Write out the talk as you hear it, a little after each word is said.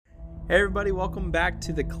Hey everybody, welcome back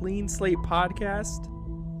to the Clean Slate Podcast.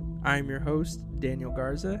 I'm your host, Daniel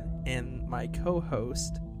Garza, and my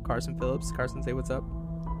co-host, Carson Phillips. Carson, say what's up.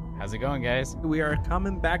 How's it going, guys? We are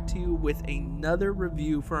coming back to you with another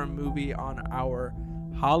review for a movie on our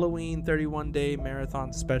Halloween 31-day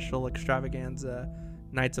marathon special extravaganza,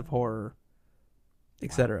 Nights of Horror,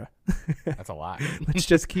 etc. That's a lot. Let's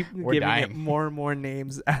just keep giving dying. it more and more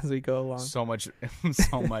names as we go along. So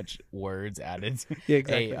much words added. Yeah,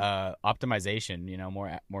 exactly. Hey, optimization,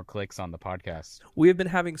 more clicks on the podcast. We have been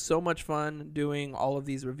having so much fun doing all of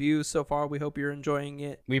these reviews so far. We hope you're enjoying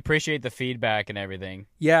it. We appreciate the feedback and everything.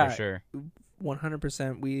 Yeah, for sure.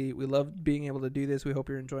 100%. We love being able to do this. We hope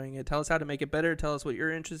you're enjoying it. Tell us how to make it better. Tell us what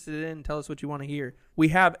you're interested in. Tell us what you want to hear. We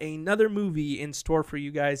have another movie in store for you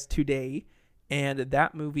guys today, and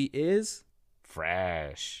that movie is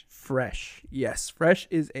Fresh. Yes, Fresh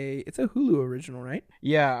is it's a Hulu original, right?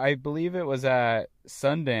 Yeah, I believe it was at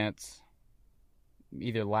Sundance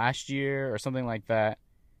either last year or something like that.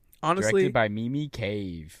 Honestly, directed by Mimi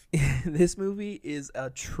Cave. This movie is a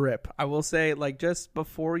trip. I will say, just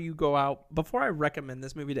before you go out, before I recommend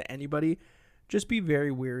this movie to anybody, just be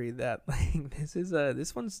very wary that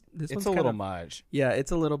this one's a little much. Yeah,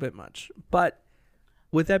 it's a little bit much. But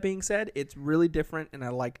with that being said, it's really different, and I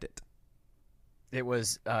liked it. It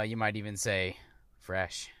was, you might even say,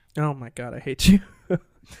 fresh. Oh my god, I hate you.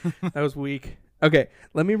 That was weak. Okay,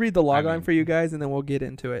 let me read the logline for you guys, and then we'll get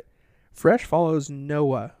into it. Fresh follows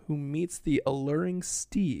Noah, who meets the alluring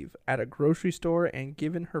Steve at a grocery store and,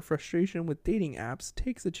 given her frustration with dating apps,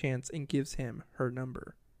 takes a chance and gives him her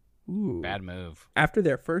number. Ooh. Bad move. After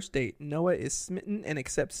their first date, Noah is smitten and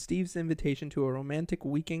accepts Steve's invitation to a romantic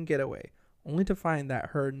weekend getaway, only to find that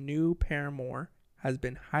her new paramour has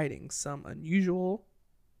been hiding some unusual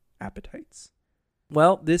appetites.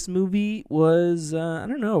 Well, this movie was, I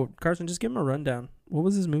don't know, Carson, just give him a rundown. What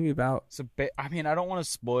was this movie about? So, I don't want to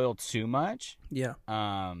spoil too much. Yeah.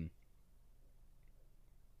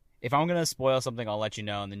 If I'm going to spoil something, I'll let you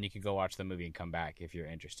know, and then you can go watch the movie and come back if you're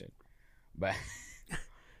interested. But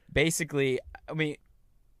basically,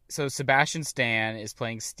 so Sebastian Stan is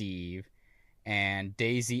playing Steve, and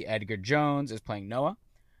Daisy Edgar Jones is playing Noah.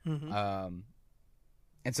 Mm-hmm.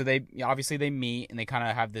 And so they meet, and they kind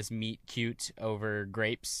of have this meet cute over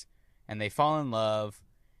grapes, and they fall in love.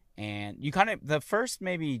 And the first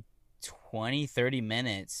maybe 20, 30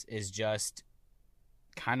 minutes is just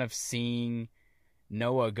kind of seeing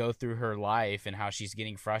Noah go through her life and how she's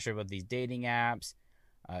getting frustrated with these dating apps.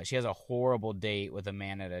 She has a horrible date with a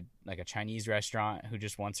man at a Chinese restaurant who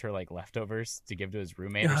just wants her leftovers to give to his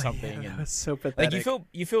roommate or something. Yeah, and that's so pathetic.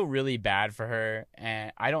 You feel really bad for her,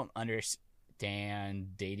 and I don't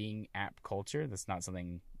understand dating app culture. That's not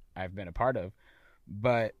something I've been a part of,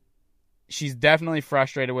 but she's definitely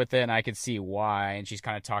frustrated with it, and I can see why. And she's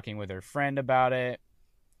kind of talking with her friend about it,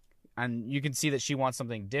 and you can see that she wants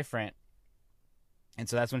something different. And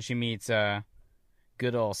so that's when she meets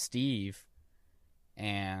good old Steve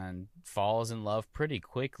and falls in love pretty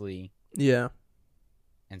quickly. Yeah.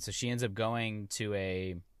 And so she ends up going to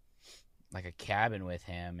a cabin with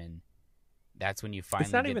him, and that's when you finally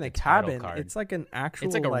it's not get even the a cabin. title card. It's like an actual.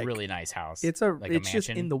 It's like a really nice house. It's it's just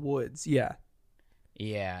in the woods. Yeah.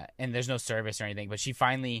 Yeah, and there's no service or anything, but you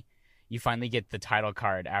finally get the title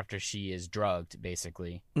card after she is drugged,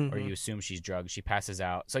 basically, or you assume she's drugged. She passes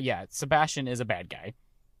out. So yeah, Sebastian is a bad guy.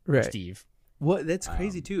 Right. Steve. What? That's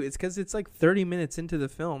crazy too. It's because it's 30 minutes into the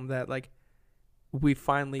film that we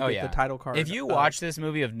finally get the title card. If you watch this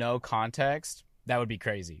movie of no context, that would be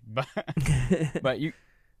crazy. But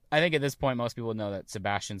I think at this point most people know that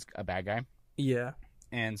Sebastian's a bad guy. Yeah.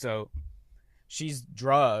 And so she's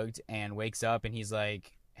drugged and wakes up, and he's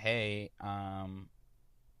like, "Hey, I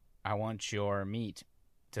want your meat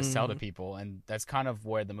to sell to people," and that's kind of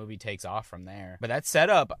where the movie takes off from there. But that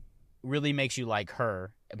setup really makes you like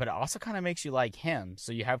her, but it also kind of makes you like him.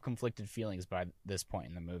 So you have conflicted feelings by this point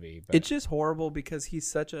in the movie. But it's just horrible because he's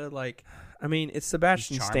such a it's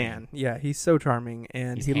Sebastian Stan. Yeah, he's so charming,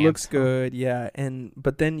 and he looks good. Yeah,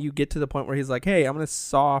 but then you get to the point where he's like, "Hey, I'm gonna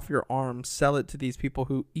saw off your arm, sell it to these people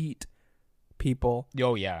who eat people."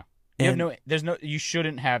 Oh yeah. You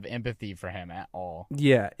shouldn't have empathy for him at all.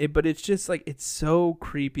 Yeah, but it's just it's so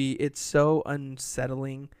creepy. It's so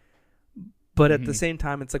unsettling. But at the same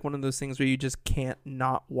time, it's one of those things where you just can't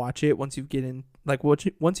not watch it once you get in.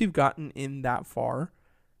 Once you've gotten in that far,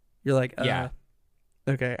 you're like, yeah,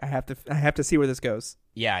 okay, I have to see where this goes.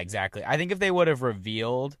 Yeah, exactly. I think if they would have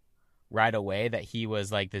revealed right away that he was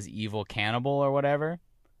this evil cannibal or whatever,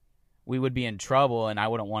 we would be in trouble, and I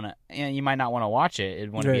wouldn't want to. You might not want to watch it;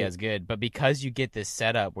 it wouldn't be as good. But because you get this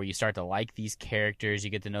setup where you start to like these characters, you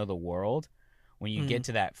get to know the world. when you get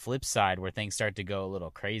to that flip side where things start to go a little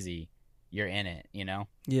crazy, you're in it, you know?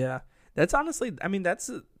 Yeah. That's honestly, I mean, that's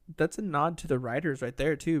a nod to the writers right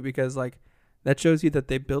there too, because like that shows you that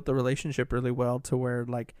they built the relationship really well to where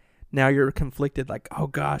like now you're conflicted, like, oh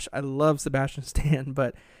gosh, I love Sebastian Stan,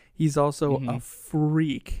 but he's also a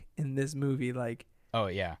freak in this movie, like. Oh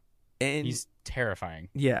yeah. And he's terrifying.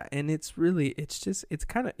 Yeah, and it's really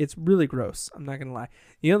gross. I'm not gonna lie.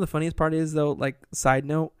 You know, the funniest part is though, like, side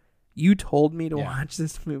note, you told me to watch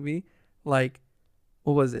this movie, like,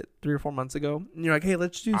 what was it, 3 or 4 months ago? And you're like, hey,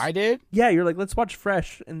 let's do. I did. Yeah, you're like, let's watch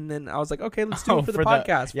Fresh, and then I was like, okay, let's do it for the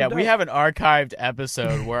podcast. Yeah, we have an archived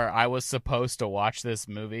episode where I was supposed to watch this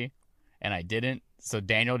movie, and I didn't. So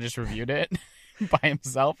Daniel just reviewed it by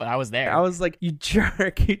himself, and I was there. I was like, you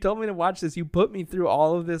jerk. You told me to watch this. You put me through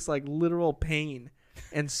all of this, like, literal pain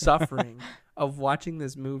and suffering of watching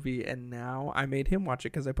this movie, and now I made him watch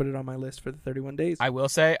it because I put it on my list for the 31 days. I will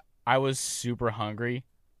say, I was super hungry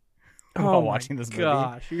while watching this movie.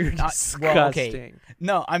 Gosh, you're disgusting. Well, okay.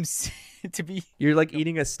 No, I'm You're like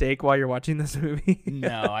eating a steak while you're watching this movie.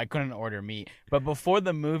 No, I couldn't order meat. But before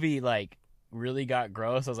the movie like really got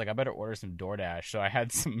gross, I was like, I better order some DoorDash. So I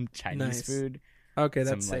had some Chinese food. Okay,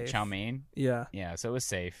 that's some safe. Like chow mein. Yeah. Yeah, so it was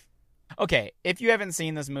safe. Okay, if you haven't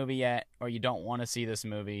seen this movie yet, or you don't want to see this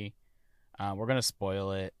movie, we're gonna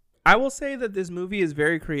spoil it. I will say that this movie is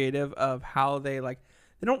very creative of how they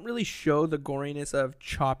don't really show the goriness of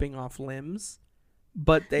chopping off limbs,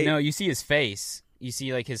 but no, you see his face. You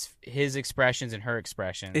see like his expressions and her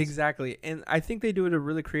expressions. Exactly. And I think they do it a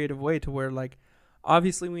really creative way to where like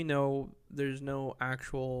obviously we know there's no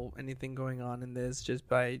actual anything going on in this just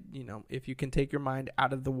by, you know, if you can take your mind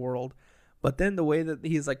out of the world. But then the way that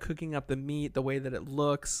he's like cooking up the meat, the way that it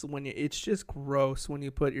looks it's just gross when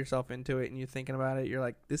you put yourself into it and you're thinking about it. You're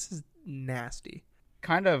like, this is nasty.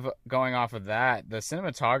 Kind of going off of that, the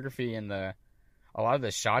cinematography and a lot of the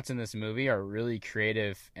shots in this movie are really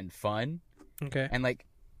creative and fun. Okay. And like,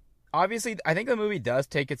 obviously, I think the movie does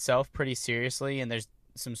take itself pretty seriously, and there's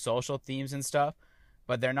some social themes and stuff,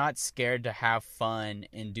 but they're not scared to have fun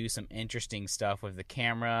and do some interesting stuff with the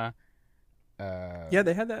camera. Yeah,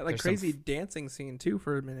 they had that like crazy dancing scene too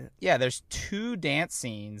for a minute. Yeah, there's 2 dance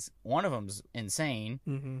scenes. One of them's insane.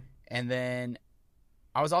 Mm-hmm. And then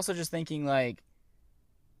I was also just thinking like,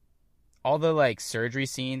 all the like surgery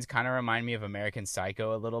scenes kind of remind me of American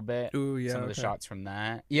Psycho a little bit. Ooh, yeah. Some of the shots from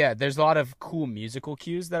that. Yeah, there's a lot of cool musical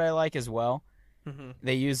cues that I like as well. Mm-hmm.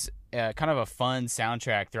 They use kind of a fun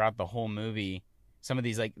soundtrack throughout the whole movie. Some of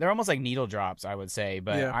these like they're almost like needle drops, I would say,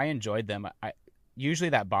 but I enjoyed them. Usually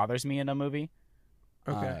that bothers me in a movie.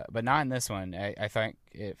 Okay. But not in this one. I think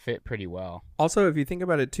it fit pretty well. Also, if you think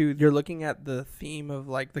about it too, you're looking at the theme of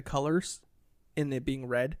like the colors in it being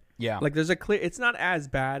red. Yeah. Like there's a clear, it's not as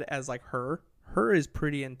bad as like Her. Her is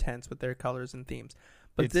pretty intense with their colors and themes.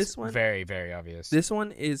 But this one, very, very obvious. This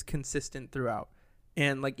one is consistent throughout.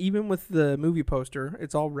 And like even with the movie poster,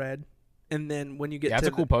 it's all red. And then when you get that's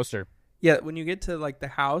a cool poster. Yeah, when you get to like the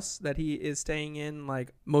house that he is staying in,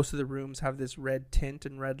 like most of the rooms have this red tint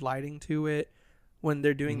and red lighting to it. When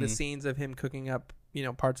they're doing the scenes of him cooking up, you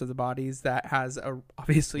know, parts of the bodies, that has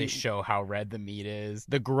obviously... They show how red the meat is.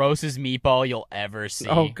 The grossest meatball you'll ever see.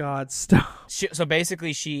 Oh, God, stop. So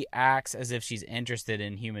basically, she acts as if she's interested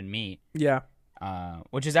in human meat. Yeah.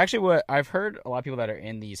 Which is actually what I've heard a lot of people that are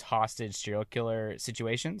in these hostage serial killer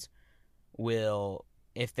situations will,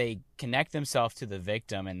 if they connect themselves to the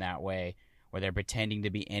victim in that way, where they're pretending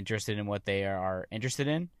to be interested in what they are interested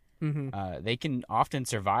in, they can often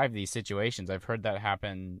survive these situations. I've heard that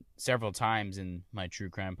happen several times in my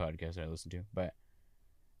true crime podcast I listen to. But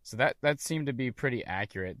so that seemed to be pretty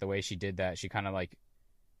accurate the way she did that. She kind of like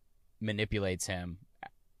manipulates him.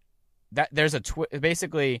 That there's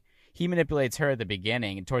basically he manipulates her at the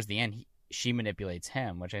beginning, and towards the end she manipulates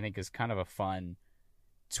him, which I think is kind of a fun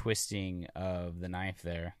twisting of the knife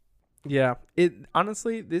there. Yeah,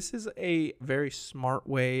 honestly, this is a very smart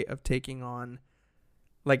way of taking on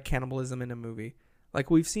like cannibalism in a movie.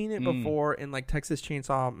 Like we've seen it before in like Texas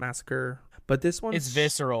Chainsaw Massacre, but this one it's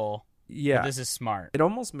visceral. Yeah, but this is smart. It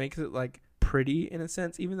almost makes it like pretty in a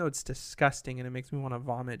sense, even though it's disgusting and it makes me want to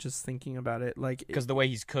vomit just thinking about it. Like because the way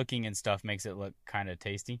he's cooking and stuff makes it look kind of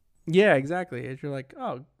tasty. Yeah, exactly. If you're like,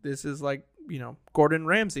 oh, this is like, you know, Gordon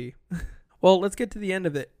Ramsay. Well, let's get to the end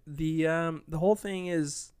of it. The whole thing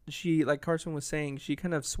is she, like Carson was saying, she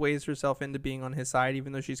kind of sways herself into being on his side,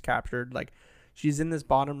 even though she's captured. Like she's in this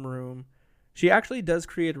bottom room. She actually does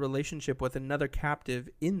create a relationship with another captive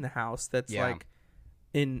in the house. That's like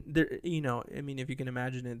in there. You know, I mean, if you can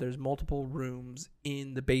imagine it, there's multiple rooms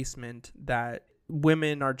in the basement that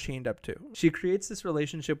women are chained up to. She creates this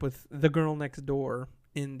relationship with the girl next door.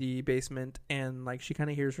 in the basement, and like she kind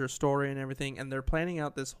of hears her story and everything, and they're planning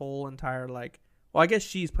out this whole entire like. Well, I guess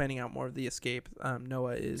she's planning out more of the escape.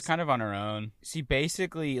 Noah is It's kind of on her own. She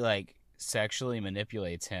basically like sexually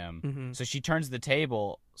manipulates him. Mhm. So she turns the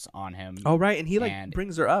tables on him. Oh right, and he like And-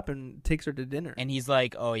 brings her up and takes her to dinner. And he's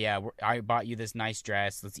like, "Oh yeah, I bought you this nice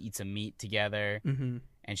dress. Let's eat some meat together." Mm-hmm.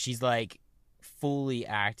 And she's like fully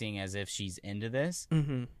acting as if she's into this.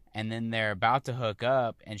 Mm-hmm. And then they're about to hook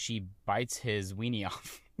up, and she bites his weenie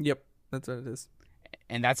off. Yep, that's what it is.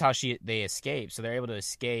 And that's how they escape. So they're able to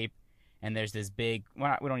escape. And there's this big.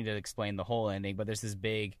 Well, we don't need to explain the whole ending, but there's this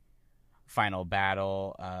big final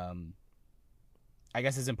battle. I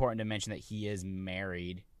guess it's important to mention that he is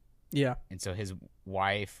married, Yeah. and so his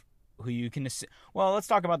wife, who you can. Well, let's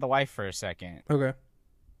talk about the wife for a second. Okay.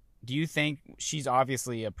 Do you think she's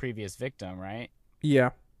obviously a previous victim, right?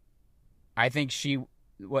 Yeah. I think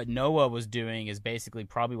what Noah was doing is basically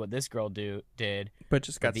probably what this girl did, But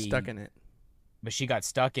just got stuck in it. but she got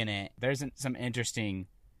stuck in it. There's some interesting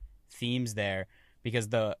themes there because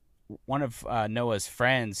one of Noah's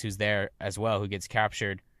friends who's there as well, who gets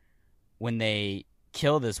captured, when they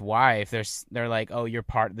kill this wife, they're like, "Oh,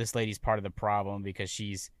 this lady's part of the problem because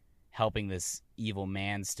she's helping this evil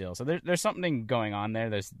man still." So there's something going on there.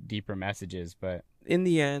 There's deeper messages, but In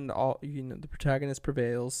the end, the protagonist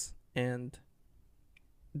prevails, and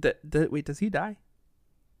wait, does he die?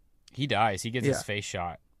 he dies. He gets Yeah. his face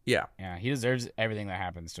shot. Yeah. Yeah, he deserves everything that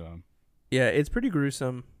happens to him. Yeah, it's pretty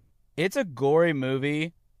gruesome. It's a gory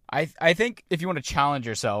movie. I think if you want to challenge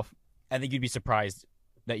yourself, I think you'd be surprised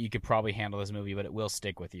that you could probably handle this movie, but it will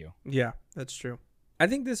stick with you. Yeah, that's true. I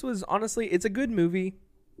think this was honestly, it's a good movie.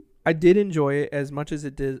 I did enjoy it as much as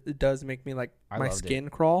it does make me like I my loved skin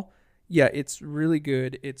crawl. Yeah, it's really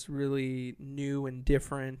good. It's really new and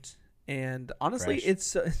different, and honestly,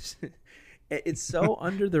 Fresh. it's so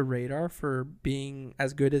under the radar for being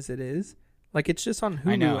as good as it is. Like it's just on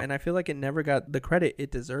I know. Hulu, and I feel like it never got the credit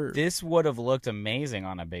it deserved. This would have looked amazing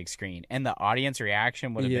on a big screen, and the audience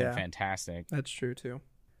reaction would have Yeah. been fantastic. That's true too.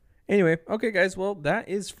 Anyway, okay, guys. Well, that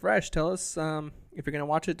is Fresh. Tell us if you're gonna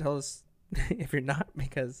watch it. Tell us if you're not,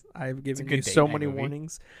 because I've given good you date so night many movie.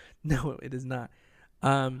 warnings. No, it is not.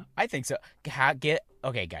 I think so.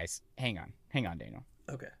 Okay, guys, hang on, Daniel.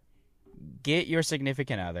 Okay. Get your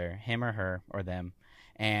significant other, him or her or them,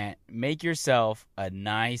 and make yourself a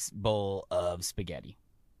nice bowl of spaghetti,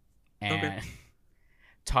 and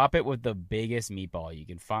top it with the biggest meatball you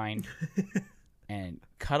can find, and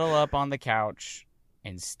cuddle up on the couch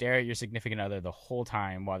and stare at your significant other the whole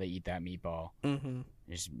time while they eat that meatball. Mm-hmm.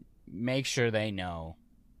 Just make sure they know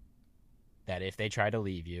that if they try to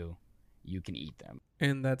leave you, you can eat them.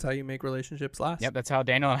 And that's how you make relationships last. Yep, that's how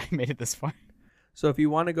Daniel and I made it this far. So if you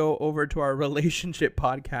want to go over to our relationship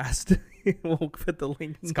podcast, we'll put the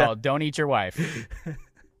link. It's called Don't Eat Your Wife.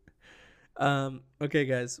 Okay,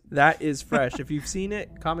 guys, that is Fresh. If you've seen it,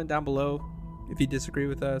 comment down below. If you disagree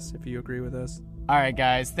with us, if you agree with us. All right,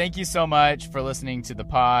 guys, thank you so much for listening to the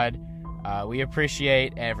pod. We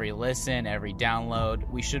appreciate every listen, every download.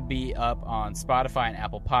 We should be up on Spotify and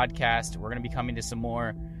Apple Podcast. We're going to be coming to some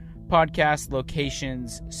more podcast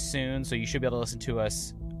locations soon, so you should be able to listen to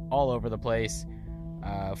us all over the place.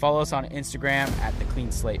 Follow us on Instagram at the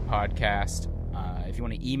Clean Slate Podcast. If you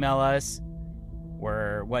want to email us,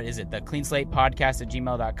 the Clean Slate Podcast at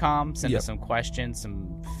gmail.com. Send us some questions,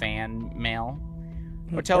 some fan mail,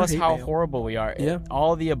 or tell us how horrible we are. Yeah.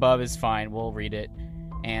 All of the above is fine. We'll read it.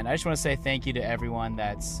 And I just want to say thank you to everyone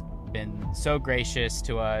that's been so gracious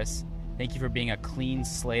to us. Thank you for being a clean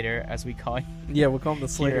slater, as we call you. Yeah, we'll call them the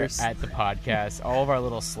Here Slaters. at the podcast. All of our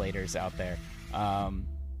little slaters out there.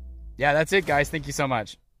 Yeah, that's it, guys. Thank you so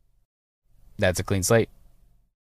much. That's a Clean Slate.